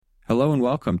Hello and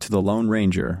welcome to The Lone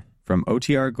Ranger from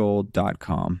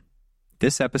OTRGold.com.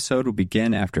 This episode will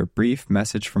begin after a brief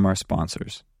message from our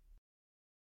sponsors.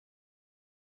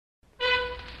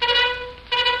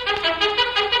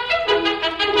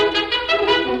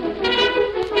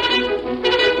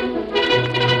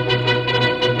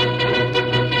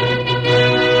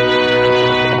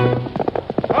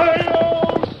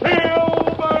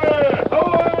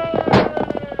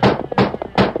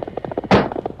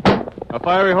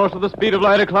 Fiery horse with the speed of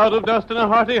light, a cloud of dust, and a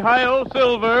hearty hi-yo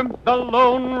silver, the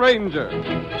Lone Ranger.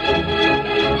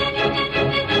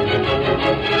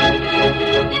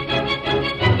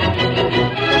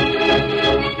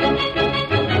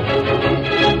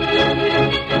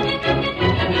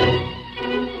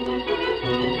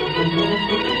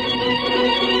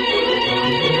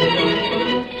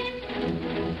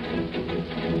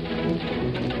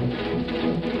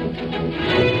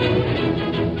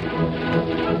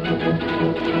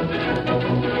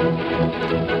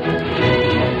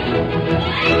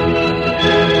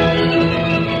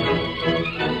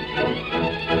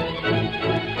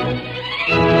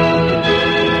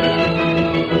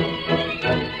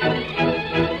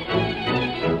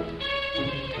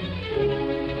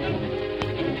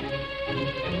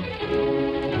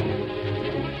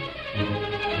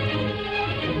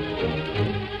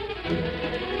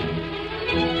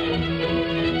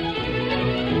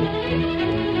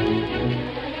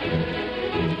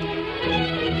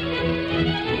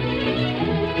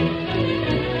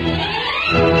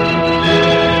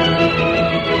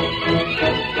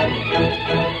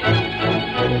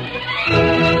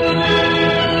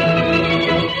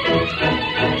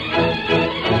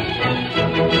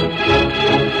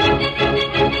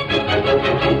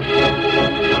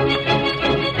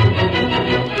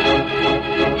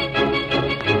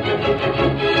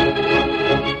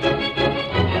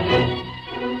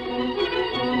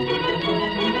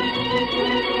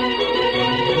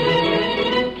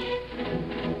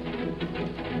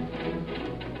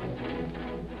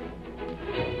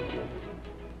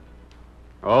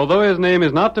 Although his name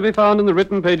is not to be found in the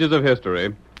written pages of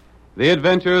history, the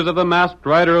adventures of the masked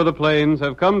rider of the plains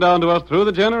have come down to us through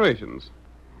the generations.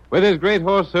 With his great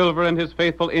horse Silver and his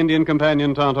faithful Indian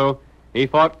companion Tonto, he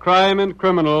fought crime and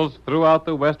criminals throughout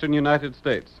the western United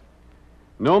States.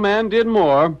 No man did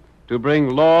more to bring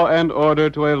law and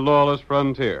order to a lawless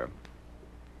frontier.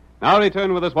 Now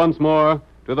return with us once more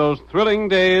to those thrilling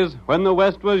days when the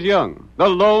West was young. The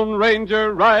Lone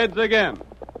Ranger rides again.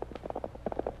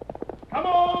 Come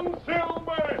on,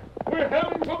 Silver! We're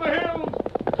heading for the hills!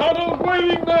 Tonto's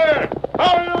waiting there!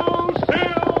 Hi-yo,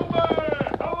 Silver!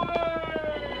 Away!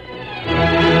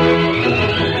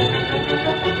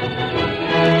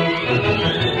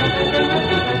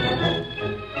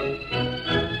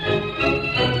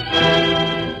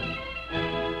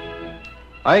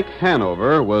 Ike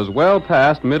Hanover was well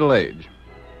past middle age.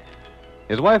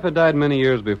 His wife had died many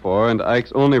years before, and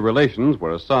Ike's only relations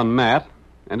were a son, Matt,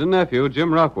 and a nephew,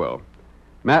 Jim Rockwell.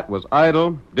 Matt was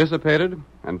idle, dissipated,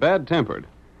 and bad-tempered.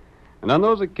 And on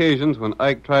those occasions when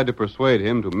Ike tried to persuade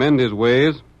him to mend his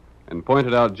ways and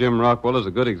pointed out Jim Rockwell as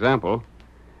a good example,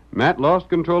 Matt lost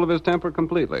control of his temper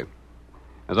completely.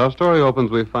 As our story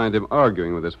opens, we find him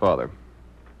arguing with his father.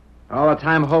 All the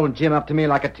time holding Jim up to me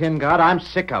like a tin god, I'm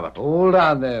sick of it. Hold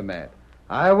on there, Matt.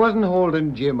 I wasn't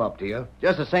holding Jim up to you.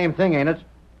 Just the same thing, ain't it?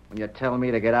 When you're telling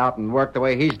me to get out and work the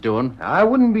way he's doing. I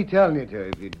wouldn't be telling you to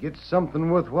if you'd get something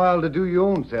worthwhile to do your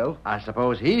own self. I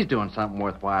suppose he's doing something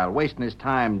worthwhile, wasting his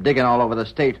time digging all over the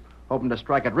state, hoping to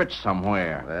strike it rich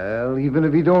somewhere. Well, even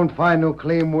if he don't find no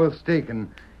claim worth staking,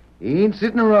 he ain't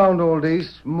sitting around all day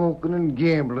smoking and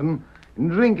gambling and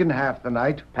drinking half the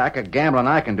night. Pack of gambling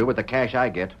I can do with the cash I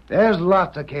get. There's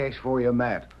lots of cash for you,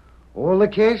 Matt. All the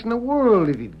cash in the world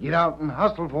if you'd get out and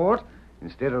hustle for it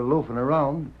instead of loafing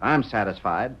around. I'm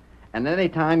satisfied. And any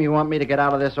time you want me to get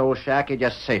out of this old shack, you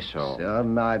just say so.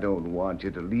 Son, I don't want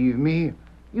you to leave me.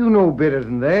 You know better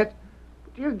than that.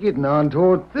 But you're getting on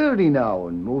toward 30 now,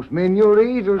 and most men your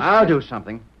age are... I'll do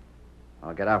something.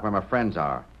 I'll get out where my friends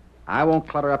are. I won't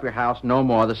clutter up your house no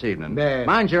more this evening. Matt.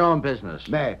 Mind your own business.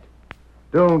 Matt,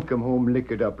 don't come home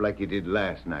liquored up like you did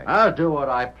last night. I'll do what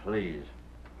I please.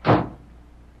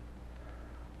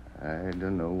 I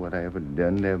don't know what I ever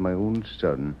done to have my own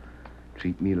son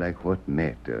treat me like what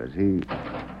Matt does. He...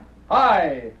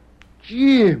 Hi!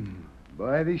 Jim!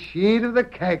 By the shade of the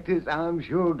cactus, I'm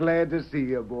sure glad to see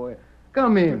you, boy.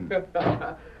 Come in.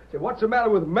 Say, what's the matter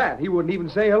with Matt? He wouldn't even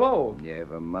say hello.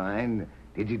 Never mind.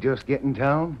 Did you just get in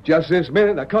town? Just this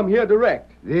minute. I come here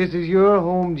direct. This is your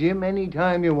home, Jim, any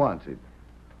time you want it.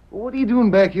 What are you doing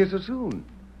back here so soon?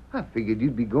 I figured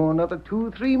you'd be going another 2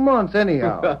 or 3 months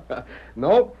anyhow.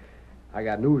 Nope. I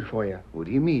got news for you. What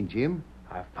do you mean, Jim?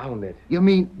 I found it. You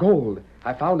mean... Gold.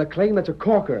 I found a claim that's a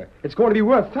corker. It's going to be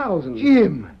worth thousands.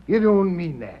 Jim, you don't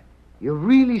mean that. You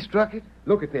really struck it?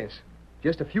 Look at this.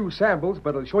 Just a few samples,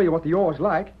 but it'll show you what the ore's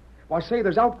like. Why, say,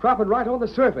 there's outcropping right on the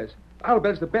surface. I'll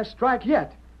bet it's the best strike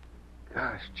yet.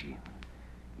 Gosh, Jim,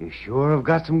 you sure have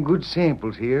got some good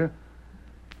samples here.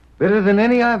 Better than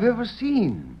any I've ever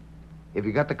seen. Have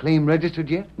you got the claim registered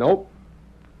yet? Nope.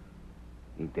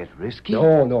 Ain't that risky?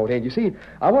 No, it ain't. You see,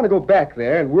 I want to go back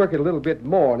there and work it a little bit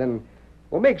more, and then,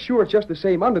 well, make sure it's just the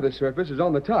same under the surface as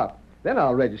on the top. Then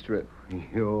I'll register it.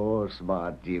 You're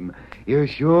smart, Jim. You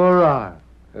sure are.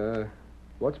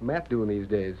 What's Matt doing these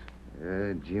days?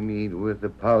 Jimmy ain't worth the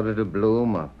powder to blow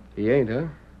him up. He ain't, huh?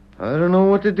 I don't know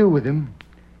what to do with him.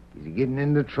 He's getting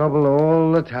into trouble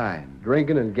all the time.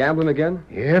 Drinking and gambling again?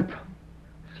 Yep.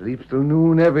 Sleeps till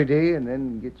noon every day and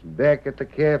then gets back at the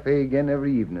cafe again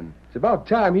every evening. It's about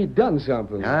time he'd done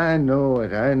something. I know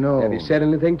it, I know. Have you said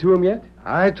anything to him yet?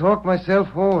 I talked myself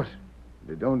hoarse.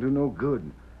 It don't do no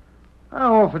good. I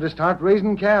offered to start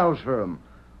raising cows for him.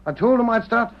 I told him I'd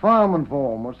start farming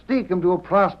for him or stake him to a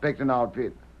prospecting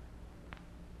outfit.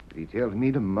 But he tells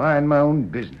me to mind my own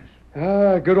business.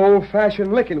 Good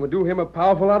old-fashioned licking would do him a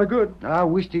powerful lot of good. I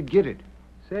wished he'd get it.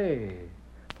 Say,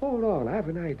 hold on, I have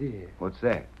an idea. What's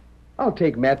that? I'll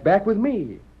take Matt back with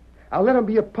me. I'll let him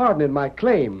be a partner in my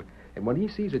claim. And when he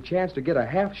sees a chance to get a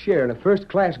half share in a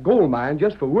first-class gold mine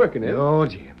just for working it... No,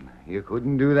 Jim, you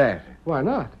couldn't do that. Why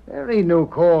not? There ain't no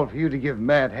call for you to give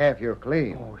Matt half your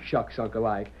claim. Oh, shucks, Uncle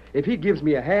Ike. If he gives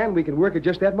me a hand, we can work it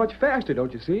just that much faster,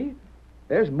 don't you see?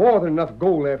 There's more than enough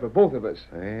gold there for both of us.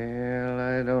 Well,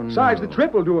 I don't Besides, know. the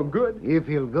trip will do him good. If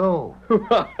he'll go.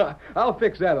 I'll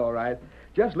fix that all right.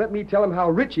 Just let me tell him how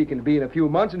rich he can be in a few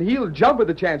months, and he'll jump at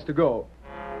the chance to go.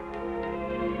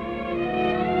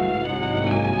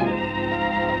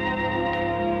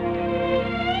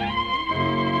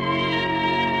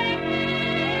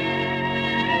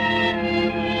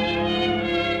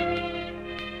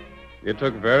 It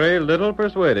took very little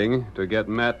persuading to get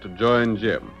Matt to join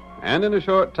Jim. And in a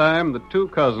short time, the two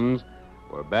cousins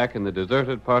were back in the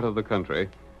deserted part of the country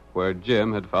where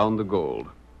Jim had found the gold.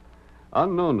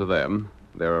 Unknown to them,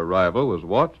 their arrival was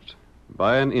watched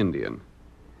by an Indian.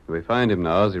 We find him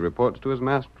now as he reports to his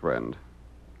masked friend.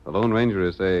 The Lone Ranger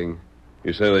is saying,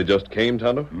 You say they just came,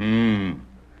 Tonto?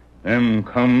 Them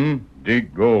come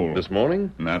dig gold. This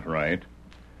morning? Not right.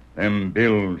 Them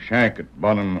build shack at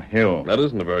bottom hill. That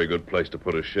isn't a very good place to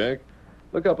put a shack.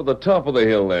 Look up at the top of the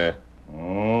hill there.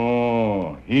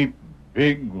 Oh, heap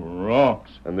big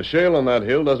rocks. And the shale on that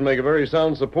hill doesn't make a very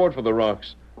sound support for the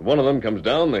rocks. If one of them comes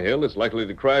down the hill, it's likely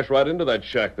to crash right into that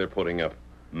shack they're putting up.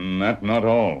 That not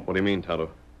all. What do you mean, Tonto?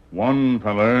 One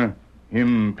feller,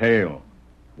 him pale.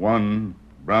 One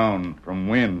brown from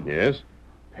wind. Yes?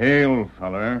 Pale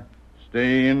feller,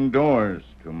 stay indoors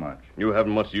too much. You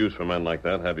haven't much use for men like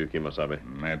that, have you, Kimasabi?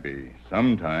 Maybe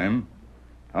sometime.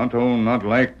 Tonto not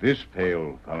like this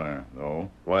pale feller, though.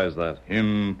 Why is that?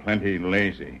 Him plenty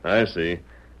lazy. I see.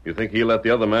 You think he'll let the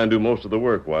other man do most of the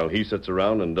work while he sits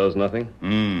around and does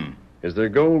nothing? Is there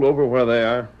gold over where they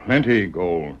are? Plenty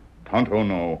gold. Tonto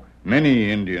know.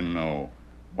 Many Indian know.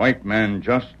 White man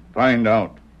just find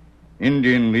out.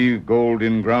 Indian leave gold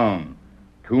in ground.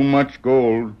 Too much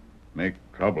gold make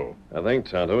trouble. I think,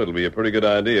 Tonto, it'll be a pretty good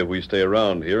idea if we stay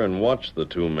around here and watch the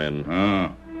two men.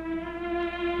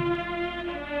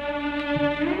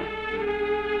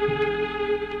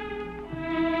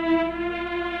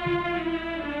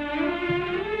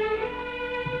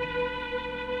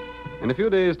 In a few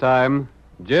days' time,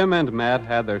 Jim and Matt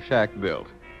had their shack built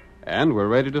and were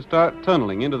ready to start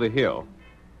tunneling into the hill.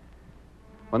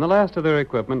 When the last of their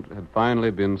equipment had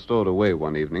finally been stowed away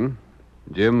one evening,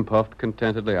 Jim puffed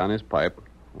contentedly on his pipe,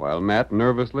 while Matt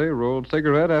nervously rolled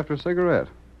cigarette after cigarette.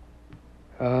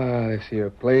 This here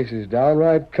place is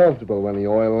downright comfortable when the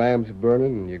oil lamp's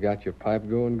burning and you got your pipe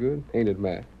going good, ain't it,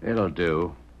 Matt? It'll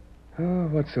do. Oh,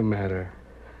 what's the matter?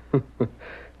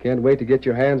 Can't wait to get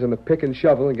your hands on the pick and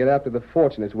shovel and get after the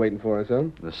fortune that's waiting for us, huh?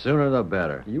 The sooner the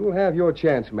better. You'll have your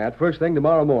chance, Matt, first thing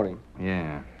tomorrow morning.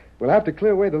 Yeah. We'll have to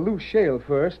clear away the loose shale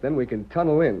first, then we can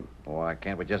tunnel in. Why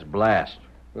can't we just blast?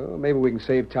 Well, maybe we can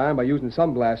save time by using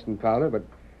some blasting powder, but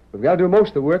we've got to do most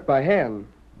of the work by hand.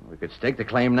 We could stake the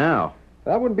claim now.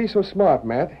 That wouldn't be so smart,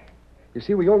 Matt. You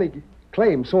see, we only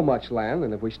claim so much land,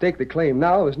 and if we stake the claim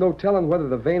now, there's no telling whether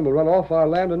the vein will run off our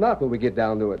land or not when we get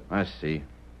down to it. I see.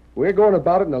 We're going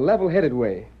about it in a level-headed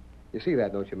way. You see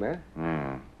that, don't you, Matt?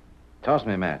 Toss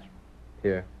me a match.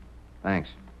 Here. Thanks.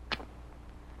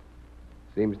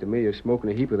 Seems to me you're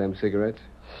smoking a heap of them cigarettes.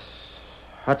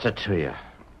 What's it to you?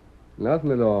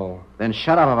 Nothing at all. Then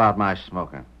shut up about my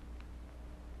smoking.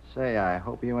 Say, I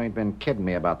hope you ain't been kidding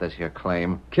me about this here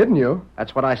claim. Kidding you?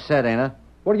 That's what I said, ain't it?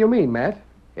 What do you mean, Matt?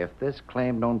 If this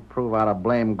claim don't prove out a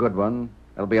blame good one,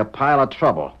 it'll be a pile of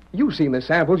trouble. You've seen the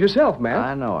samples yourself, Matt.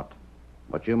 I know it.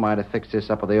 But you might have fixed this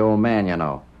up with the old man, you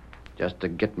know. Just to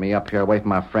get me up here away from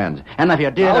my friends. And if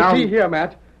you did, I'll see here,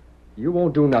 Matt. You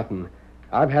won't do nothing.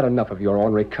 I've had enough of your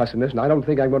ornery cussedness, and I don't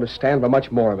think I'm going to stand for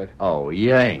much more of it. Oh,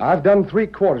 you ain't. I've done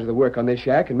 3/4 of the work on this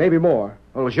shack, and maybe more.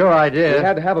 Well, it was your idea. We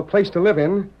had to have a place to live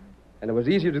in, and it was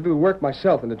easier to do the work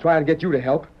myself than to try and get you to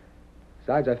help.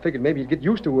 Besides, I figured maybe you'd get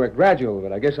used to work gradual,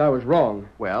 but I guess I was wrong.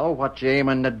 Well, what you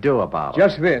aiming to do about it?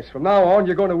 Just this. From now on,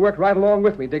 you're going to work right along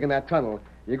with me digging that tunnel.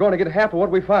 You're going to get half of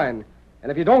what we find.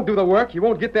 And if you don't do the work, you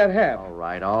won't get that half.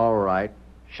 All right.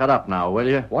 Shut up now, will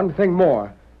you? One thing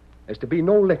more. There's to be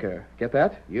no liquor. Get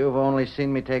that? You've only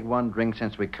seen me take one drink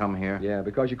since we come here. Yeah,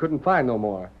 because you couldn't find no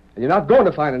more. And you're not going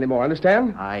to find any more,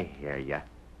 understand? I hear you.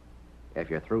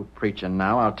 If you're through preaching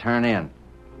now, I'll turn in.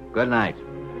 Good night.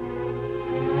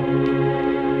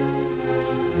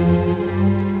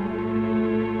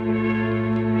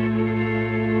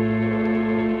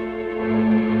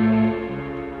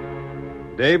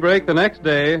 Daybreak the next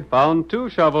day found 2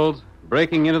 shovels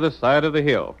breaking into the side of the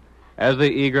hill as the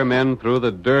eager men threw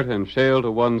the dirt and shale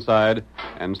to one side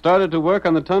and started to work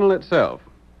on the tunnel itself.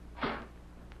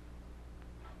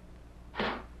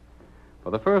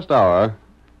 For the first hour,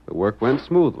 the work went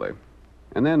smoothly.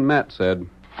 And then Matt said,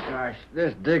 Gosh,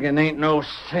 this digging ain't no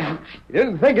cinch. You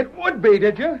didn't think it would be,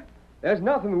 did you? There's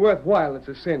nothing worthwhile that's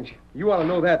a cinch. You ought to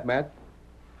know that, Matt.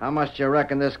 How much do you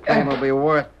reckon this claim will be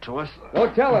worth to us?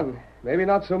 No telling. Maybe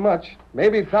not so much.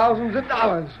 Maybe thousands of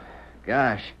dollars.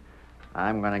 Gosh,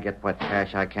 I'm going to get what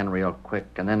cash I can real quick,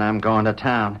 and then I'm going to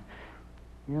town.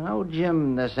 You know,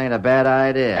 Jim, this ain't a bad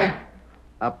idea.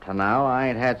 Up to now, I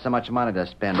ain't had so much money to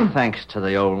spend, thanks to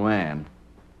the old man.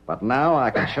 But now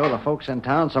I can show the folks in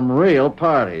town some real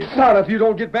parties. Not if you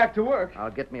don't get back to work.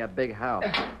 I'll get me a big house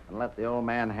and let the old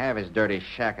man have his dirty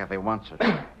shack if he wants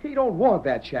it. He don't want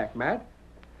that shack, Matt.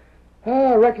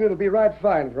 I reckon it'll be right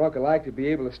fine for Uncle Ike to be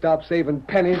able to stop saving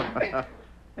pennies.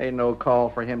 Ain't no call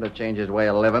for him to change his way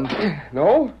of living.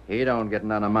 No? He don't get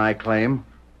none of my claim.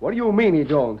 What do you mean he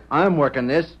don't? I'm working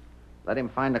this. Let him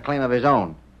find a claim of his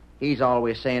own. He's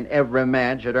always saying every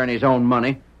man should earn his own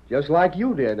money. Just like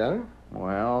you did, huh?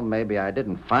 Well, maybe I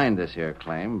didn't find this here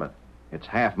claim, but it's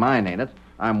half mine, ain't it?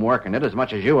 I'm working it as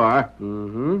much as you are.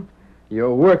 Mm-hmm.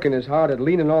 You're working as hard at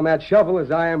leaning on that shovel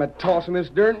as I am at tossing this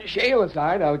dirt and shale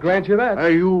aside. I'll grant you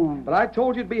that. You... But I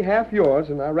told you it'd be half yours,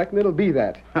 and I reckon it'll be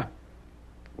that.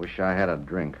 Wish I had a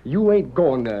drink. You ain't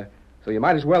going to, so you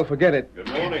might as well forget it. Good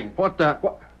morning. What the...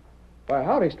 Why,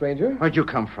 howdy, stranger. Where'd you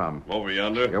come from? Over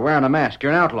yonder. You're wearing a mask.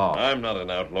 You're an outlaw. I'm not an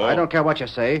outlaw. I don't care what you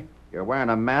say. You're wearing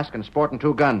a mask and sporting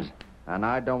 2 guns. And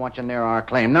I don't want you near our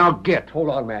claim. Now get. Hold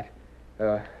on, Matt.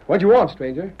 What'd you want,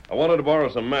 stranger? I wanted to borrow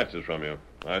some matches from you.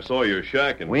 I saw your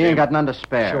shack and... We ain't got none to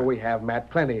spare. Sure we have, Matt.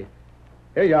 Plenty.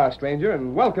 Here you are, stranger,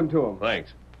 and welcome to him.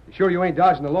 Thanks. You sure you ain't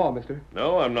dodging the law, mister?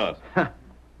 No, I'm not.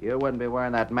 You wouldn't be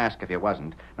wearing that mask if you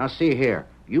wasn't. Now, see here.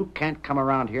 You can't come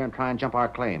around here and try and jump our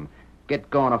claim. Get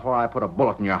going before I put a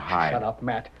bullet in your hide. Shut up,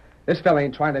 Matt. This fella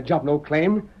ain't trying to jump no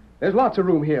claim. There's lots of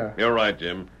room here. You're right,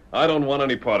 Jim. I don't want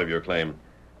any part of your claim.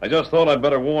 I just thought I'd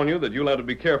better warn you that you'll have to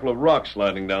be careful of rocks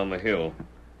sliding down the hill.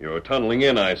 You're tunneling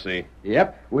in, I see.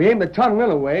 Yep. We aim to tunnel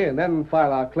in away and then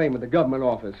file our claim at the government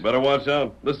office. Better watch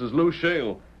out. This is loose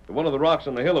shale. If one of the rocks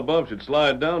on the hill above should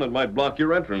slide down, it might block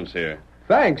your entrance here.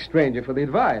 Thanks, stranger, for the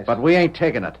advice. But we ain't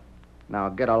taking it. Now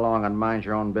get along and mind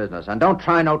your own business. And don't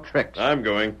try no tricks. I'm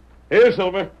going. Here,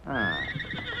 Silver.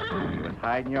 You was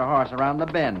hiding your horse around the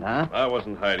bend, huh? I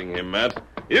wasn't hiding him, Matt.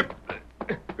 Yep.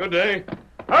 Good day.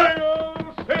 Hi-yo,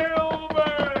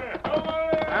 Silver!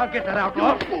 Away! I'll get that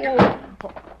outlaw.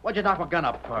 What'd you knock my gun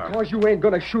up for? Because you ain't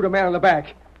going to shoot a man in the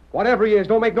back. Whatever he is,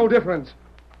 don't make no difference.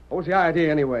 What was the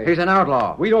idea, anyway? He's an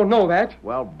outlaw. We don't know that.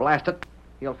 Well, blast it.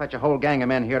 He'll fetch a whole gang of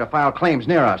men here to file claims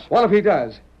near us. What if he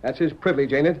does? That's his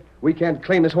privilege, ain't it? We can't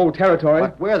claim this whole territory.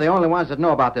 But we're the only ones that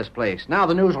know about this place. Now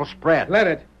the news will spread. Let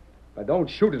it. But don't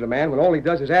shoot at a man when all he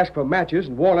does is ask for matches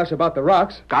and warn us about the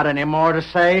rocks. Got any more to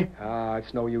say?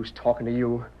 It's no use talking to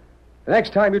you. The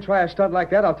next time you try a stunt like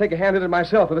that, I'll take a hand at it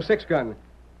myself with a 6-gun.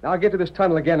 Now get to this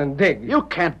tunnel again and dig. You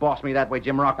can't boss me that way,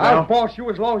 Jim Rockwell. I'll boss you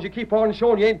as long as you keep on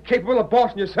showing you ain't capable of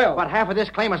bossing yourself. But half of this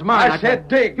claim is mine. I said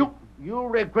dig. You'll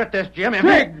regret this, Jim.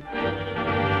 Dig!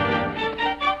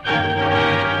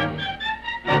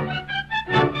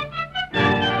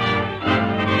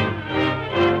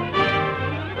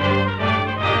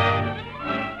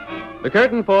 The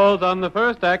curtain falls on the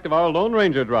first act of our Lone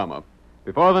Ranger drama.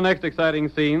 Before the next exciting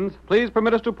scenes, please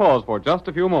permit us to pause for just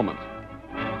a few moments.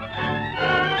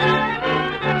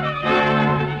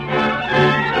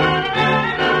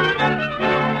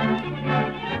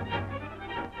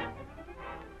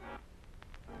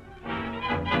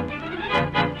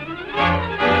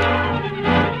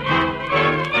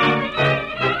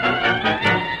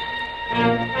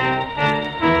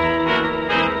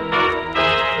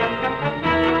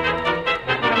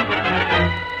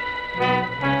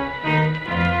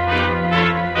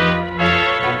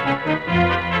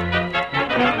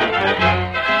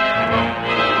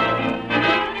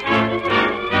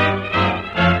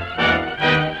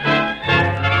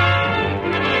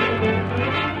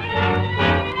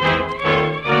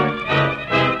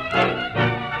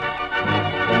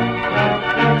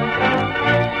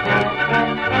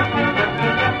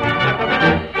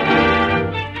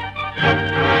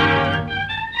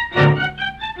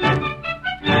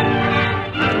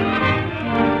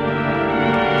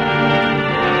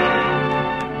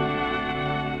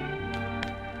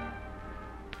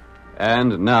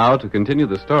 And now to continue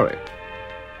the story.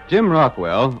 Jim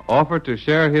Rockwell offered to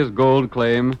share his gold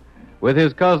claim with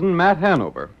his cousin Matt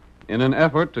Hanover in an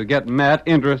effort to get Matt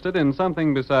interested in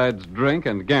something besides drink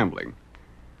and gambling.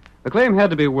 The claim had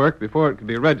to be worked before it could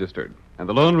be registered, and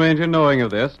the Lone Ranger, knowing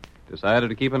of this, decided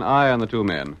to keep an eye on the two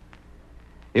men.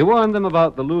 He warned them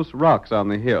about the loose rocks on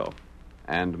the hill,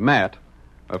 and Matt,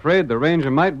 afraid the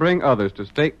ranger might bring others to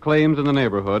stake claims in the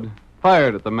neighborhood,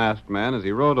 fired at the masked man as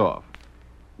he rode off.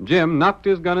 Jim knocked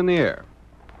his gun in the air.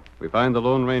 We find the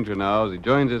Lone Ranger now as he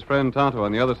joins his friend Tonto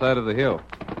on the other side of the hill.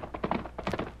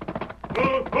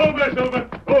 Oh, there, Silver.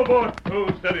 Oh, boy.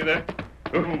 Oh, steady there.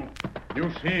 Oh.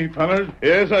 You see, fellas?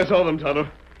 Yes, I saw them, Tonto.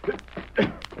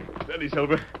 Steady,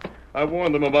 Silver. I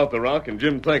warned them about the rock, and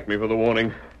Jim thanked me for the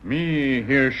warning. Me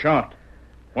hear shot.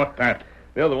 What that?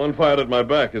 The other one fired at my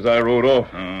back as I rode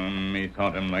off. Me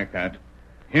thought him like that.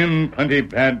 Him plenty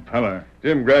bad feller.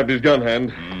 Jim grabbed his gun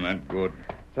hand. That good.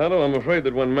 Tonto, I'm afraid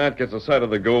that when Matt gets a sight of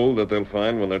the gold that they'll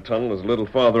find when their tunnel is a little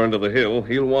farther into the hill,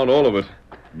 he'll want all of it.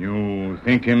 You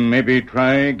think him maybe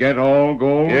try get all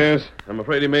gold? Yes, I'm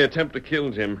afraid he may attempt to kill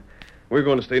Jim. We're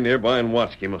going to stay nearby and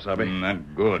watch, Kimosabe.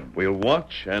 That good. We'll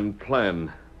watch and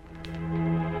plan.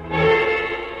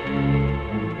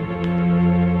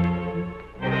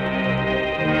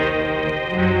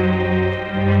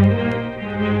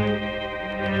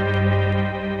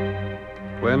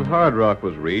 When Hard Rock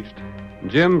was reached,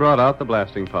 Jim brought out the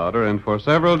blasting powder, and for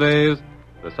several days,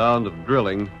 the sound of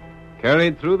drilling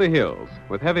carried through the hills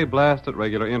with heavy blasts at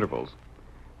regular intervals.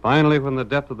 Finally, when the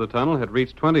depth of the tunnel had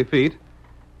reached 20 feet,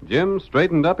 Jim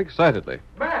straightened up excitedly.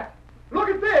 Matt, look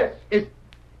at this.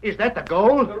 Is that the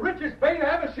gold? The richest vein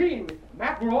I ever seen.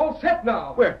 Matt, we're all set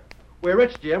now. We're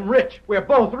rich, Jim, rich. We're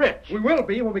both rich. We will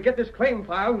be when we get this claim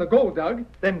file and the gold dug.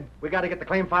 Then we got to get the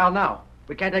claim file now.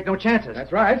 We can't take no chances.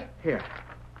 That's right. Here,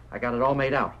 I got it all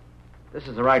made out. This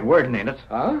is the right wording, ain't it?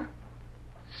 Huh?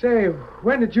 Say,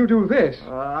 when did you do this?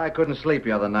 I couldn't sleep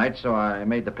the other night, so I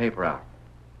made the paper out.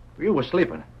 You were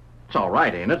sleeping. It's all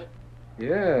right, ain't it?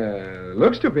 Yeah,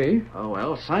 looks to be. Oh,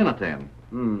 well, sign it then.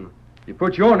 You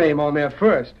put your name on there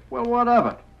first. Well, what of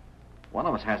it? One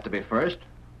of us has to be first.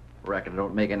 Reckon it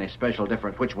don't make any special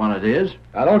difference which one it is.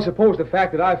 I don't suppose the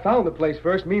fact that I found the place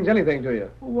first means anything to you.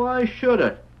 Why should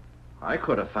it? I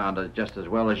could have found it just as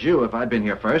well as you if I'd been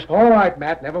here first. All right,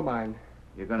 Matt, never mind.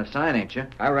 You're going to sign, ain't you?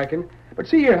 I reckon. But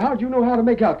see here, how'd you know how to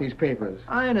make out these papers?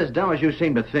 I ain't as dumb as you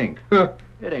seem to think.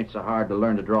 It ain't so hard to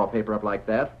learn to draw a paper up like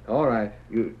that. All right.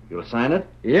 You'll sign it?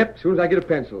 Yep, as soon as I get a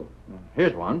pencil.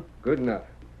 Here's one. Good enough.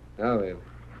 Now then.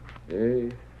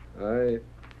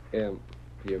 A-I-M.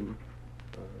 Jim.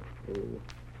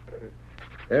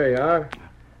 There you are.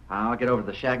 I'll get over to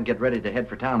the shack and get ready to head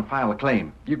for town and file a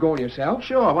claim. You going yourself?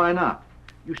 Sure, why not?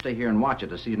 You stay here and watch it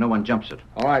to see no one jumps it.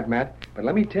 All right, Matt. But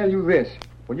let me tell you this.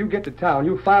 When you get to town,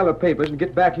 you file the papers and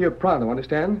get back here pronto,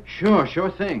 understand? Sure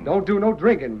thing. Don't do no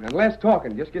drinking and less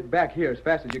talking. Just get back here as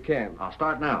fast as you can. I'll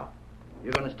start now.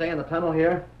 You're going to stay in the tunnel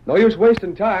here? No use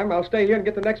wasting time. I'll stay here and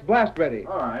get the next blast ready.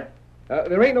 All right.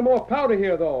 There ain't no more powder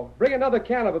here, though. Bring another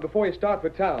can of it before you start for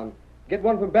town. Get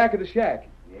one from back of the shack.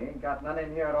 You ain't got none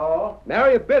in here at all?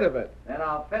 Nary a bit of it. Then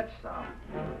I'll fetch some.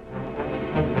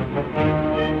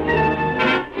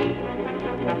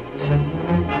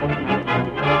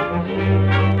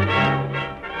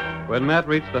 When Matt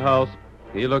reached the house,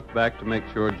 he looked back to make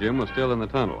sure Jim was still in the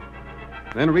tunnel.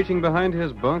 Then, reaching behind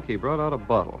his bunk, he brought out a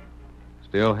bottle,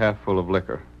 still half full of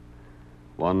liquor.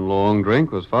 One long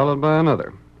drink was followed by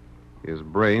another. His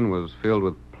brain was filled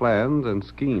with plans and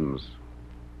schemes.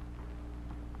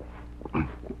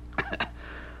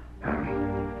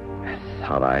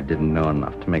 Thought I didn't know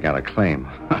enough to make out a claim.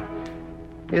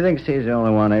 He thinks he's the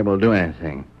only one able to do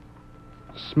anything.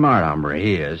 Smart hombre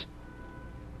he is.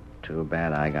 Too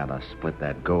bad I gotta split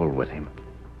that gold with him.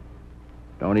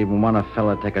 Don't even want a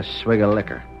fella to take a swig of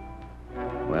liquor.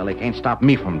 Well, he can't stop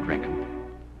me from drinking.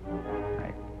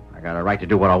 I got a right to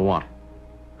do what I want.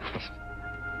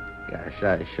 Gosh,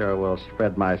 I sure will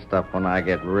spread my stuff when I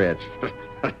get rich.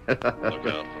 Look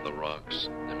out for the rocks.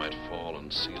 They might fall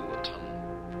and seal the tunnel.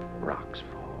 Rocks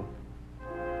fall?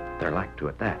 They're like to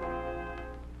at that.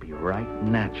 Be right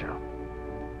natural.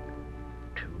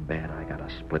 Too bad I got to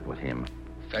split with him.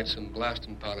 Fetch some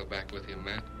blasting powder back with you,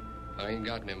 Matt. I ain't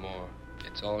got any more.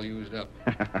 It's all used up.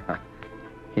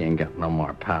 He ain't got no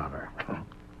more powder.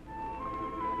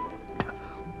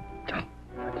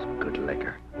 That's good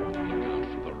liquor. Look out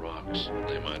for the rocks.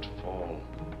 They might fall.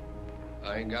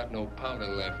 I ain't got no powder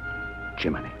left.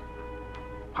 Jiminy,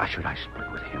 why should I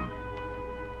split with him?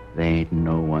 There ain't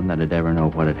no one that'd ever know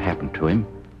what had happened to him.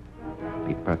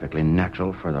 Be perfectly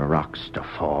natural for the rocks to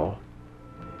fall.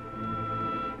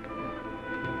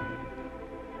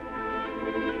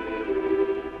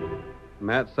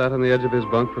 Matt sat on the edge of his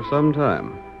bunk for some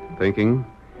time, thinking,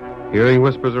 hearing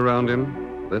whispers around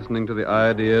him, listening to the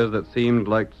ideas that seemed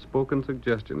like spoken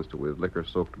suggestions to his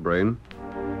liquor-soaked brain.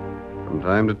 From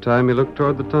time to time, he looked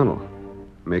toward the tunnel,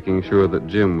 making sure that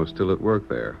Jim was still at work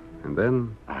there. And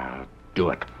then... I'll do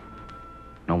it.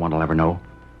 No one will ever know.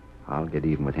 I'll get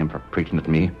even with him for preaching at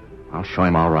me. I'll show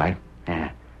him all right.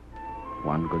 Yeah.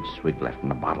 One good swig left in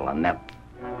the bottle, and then...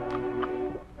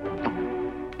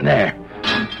 There.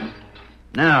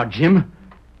 Now, Jim,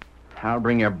 I'll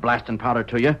bring your blasting powder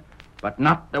to you, but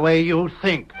not the way you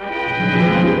think.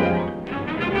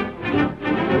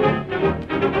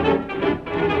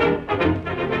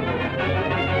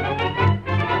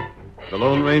 The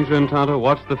Lone Ranger and Tonto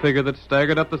watched the figure that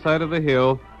staggered up the side of the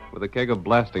hill with a keg of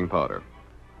blasting powder.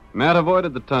 Matt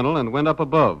avoided the tunnel and went up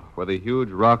above, where the huge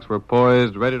rocks were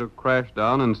poised, ready to crash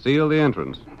down and seal the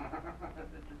entrance.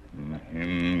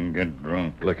 Him get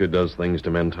drunk. Liquor does things to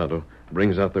men, Tonto.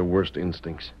 Brings out their worst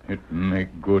instincts. It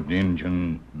make good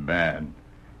Injun bad.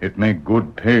 It make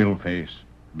good pale-face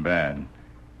bad.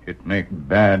 It make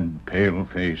bad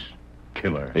pale-face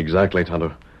killer. Exactly,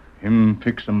 Tonto. Him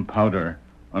fix some powder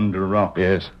under rock.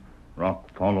 Yes.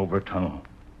 Rock fall over tunnel.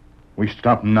 We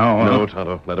stop now. No,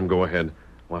 Tonto. Let him go ahead.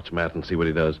 Watch Matt and see what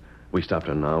he does. We stopped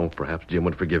him now. Perhaps Jim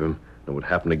would forgive him. It would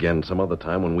happen again some other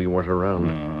time when we weren't around.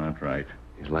 Oh, that's right.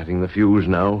 He's lighting the fuse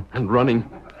now and running.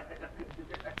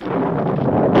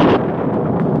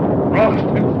 Rock's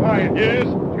been flying. Yes?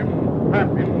 Jim tap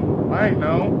him fine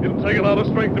now. It'll take a lot of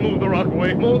strength to move the rock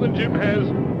away. More than Jim has.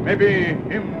 Maybe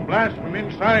him blast from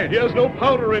inside. He has no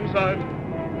powder inside.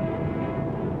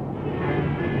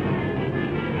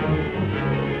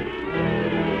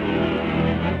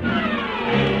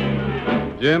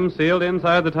 Jim, sealed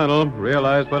inside the tunnel,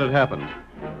 realized what had happened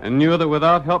and knew that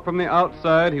without help from the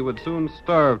outside, he would soon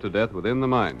starve to death within the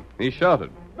mine. He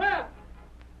shouted, Matt!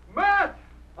 Matt!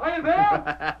 Are you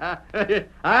there?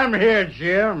 I'm here,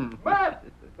 Jim. Matt!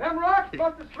 Them rocks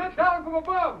must have slid down from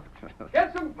above.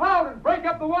 Get some powder and break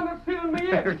up the one that's sealing me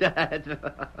in.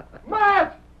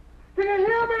 Matt! Can you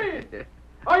hear me?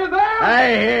 Are you there? I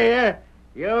hear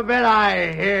you. You bet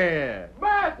I hear.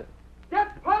 Matt!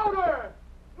 Get powder!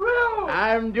 Drill!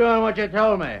 I'm doing what you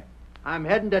told me. I'm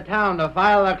heading to town to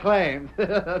file a claim.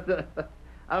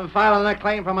 I'm filing a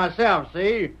claim for myself,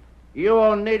 see? You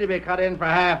won't need to be cut in for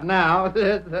half now.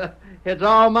 It's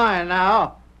all mine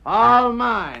now. All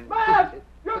mine. Matt!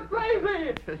 You're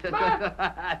crazy!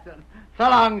 Matt! So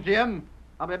long, Jim.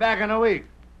 I'll be back in a week.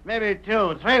 Maybe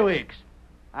 2, 3 weeks.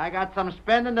 I got some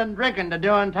spending and drinking to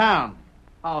do in town.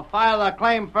 I'll file a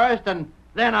claim first, and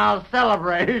then I'll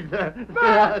celebrate.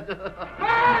 Matt!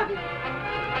 Matt!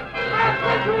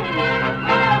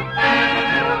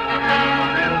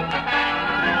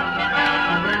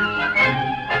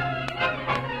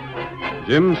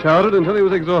 Jim shouted until he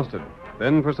was exhausted.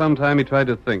 Then for some time he tried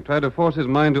to think, tried to force his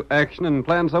mind to action and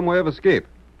plan some way of escape.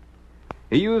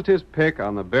 He used his pick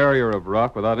on the barrier of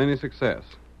rock without any success.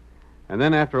 And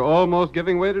then after almost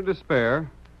giving way to despair,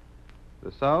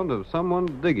 the sound of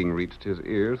someone digging reached his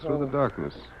ears through the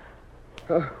darkness.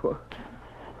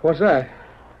 What's that?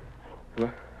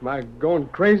 Am I going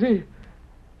crazy?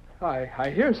 I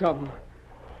hear something.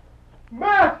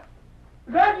 Matt!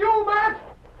 Is that you, Matt?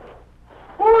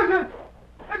 Who is it?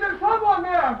 Is there someone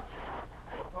there?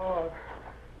 Oh,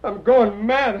 I'm going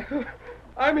mad.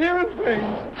 I'm hearing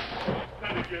things.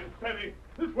 Steady, Jim, steady.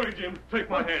 This way, Jim. Take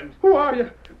my hand. Who are you?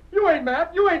 You ain't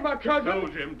Matt. You ain't my cousin. No,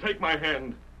 Jim. Take my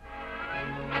hand.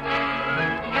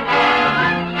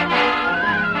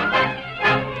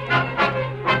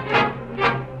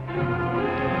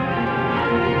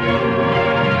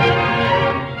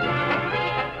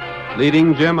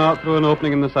 Leading Jim out through an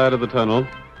opening in the side of the tunnel,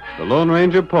 the Lone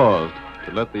Ranger paused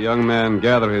to let the young man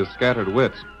gather his scattered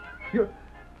wits.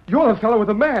 You're the fellow with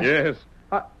the mask. Yes.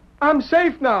 I'm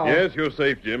safe now. Yes, you're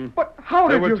safe, Jim. But how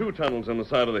There did were you... 2 tunnels on the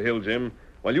side of the hill, Jim.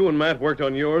 While you and Matt worked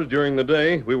on yours during the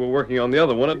day, we were working on the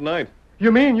other one at night.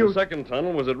 You mean you... The second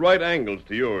tunnel was at right angles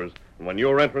to yours. And when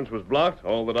your entrance was blocked,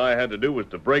 all that I had to do was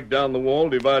to break down the wall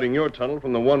dividing your tunnel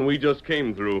from the one we just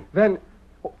came through. Then...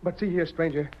 Oh, but see here,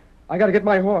 stranger. I got to get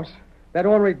my horse. That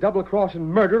ornery double-crossing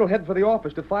murderer'll head for the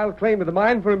office to file claim to the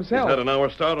mine for himself. He's had an hour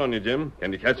start on you, Jim.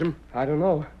 Can you catch him? I don't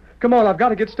know. Come on, I've got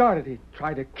to get started. He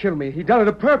tried to kill me. He done it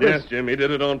on purpose. Yes, Jim, he did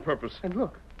it on purpose. And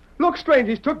look. Look,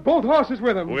 stranger, he's took both horses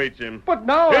with him. Wait, Jim. But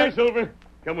now Here, Silver.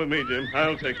 Come with me, Jim.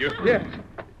 I'll take you. Yes.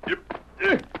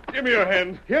 Give me your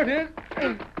hand. Here it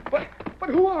is. But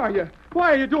who are you?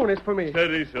 Why are you doing this for me?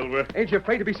 Steady, Silver. Ain't you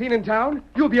afraid to be seen in town?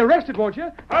 You'll be arrested, won't you?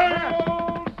 Hi-yo,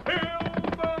 Silver!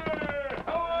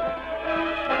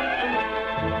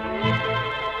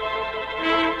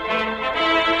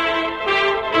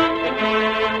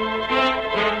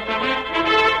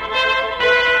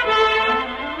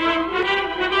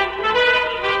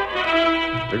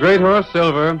 great horse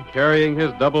Silver, carrying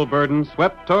his double burden,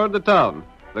 swept toward the town,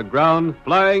 the ground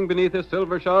flying beneath his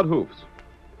silver-shod hoofs.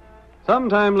 Some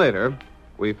time later,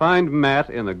 we find Matt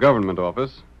in the government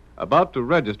office, about to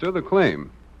register the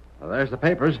claim. Well, there's the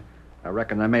papers. I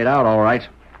reckon they're made out all right.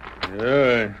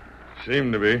 Yeah,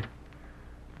 seem to be.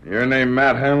 Your name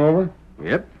Matt Hanover?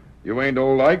 Yep. You ain't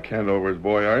old Ike Hanover's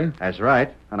boy, are you? That's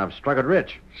right, and I've struck it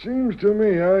rich. Seems to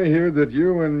me I hear that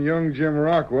you and young Jim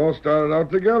Rockwell started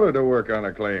out together to work on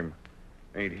a claim.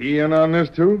 Ain't he in on this,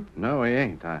 too? No, he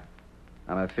ain't. I'm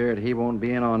afraid he won't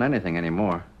be in on anything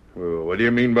anymore. Well, what do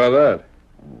you mean by that?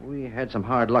 We had some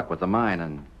hard luck with the mine,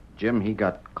 and Jim, he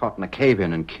got caught in a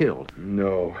cave-in and killed.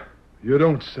 No, you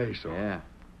don't say so. Yeah.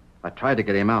 I tried to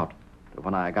get him out, but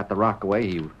when I got the rock away,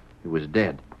 he was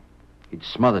dead. He'd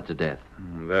smothered to death.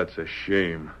 That's a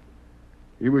shame.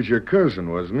 He was your cousin,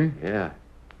 wasn't he? Yeah.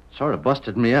 Sort of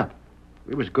busted me up.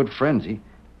 We was good friends. He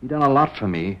done a lot for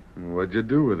me. What'd you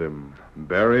do with him?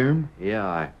 Bury him?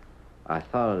 Yeah, I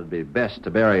thought it'd be best to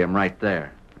bury him right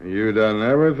there. You done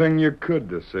everything you could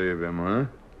to save him, huh?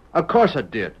 Of course I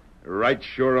did. Right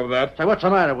sure of that? Say, what's the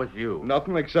matter with you?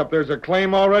 Nothing except there's a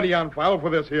claim already on file for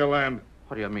this here land.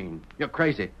 What do you mean? You're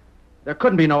crazy. There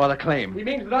couldn't be no other claim. He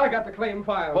means that I got the claim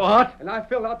filed. What? And I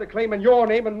filled out the claim in your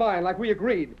name and mine, like we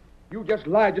agreed. You just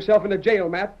lied yourself into jail,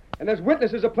 Matt, and there's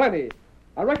witnesses aplenty.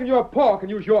 I reckon your pa can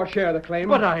use your share of the claim.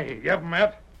 But I... Yep,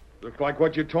 Matt. Looks like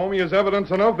what you told me is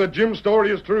evidence enough that Jim's story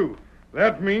is true.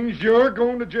 That means you're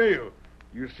going to jail.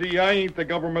 You see, I ain't the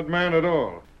government man at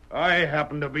all. I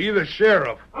happen to be the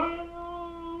sheriff.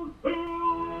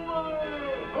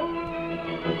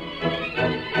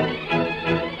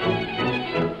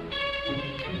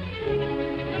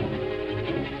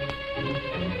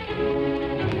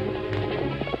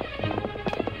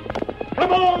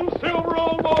 Come on, Silver,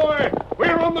 old boy.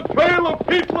 We're on the trail of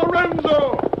Pete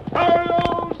Lorenzo.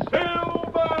 Hi-yo,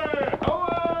 Silver!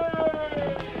 Away!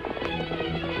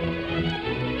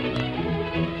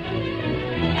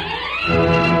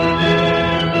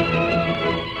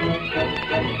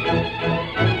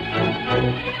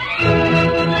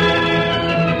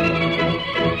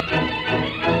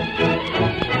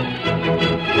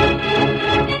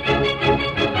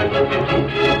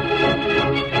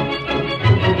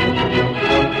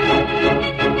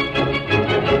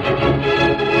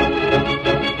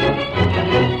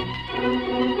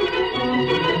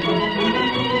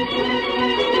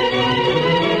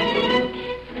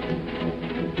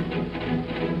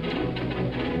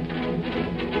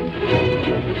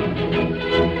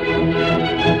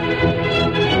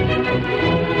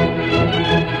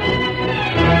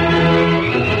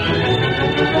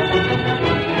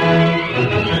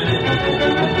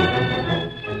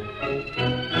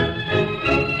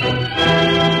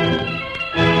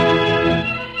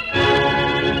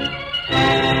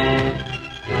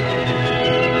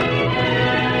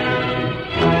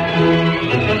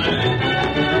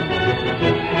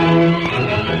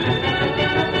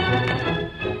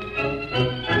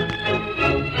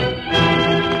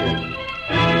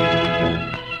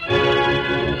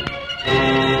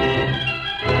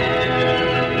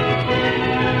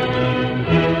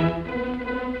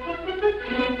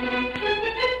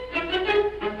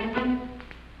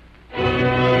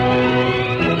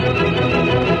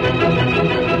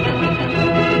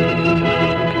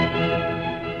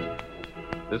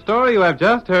 The story you have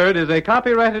just heard is a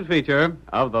copyrighted feature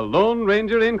of the Lone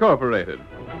Ranger Incorporated.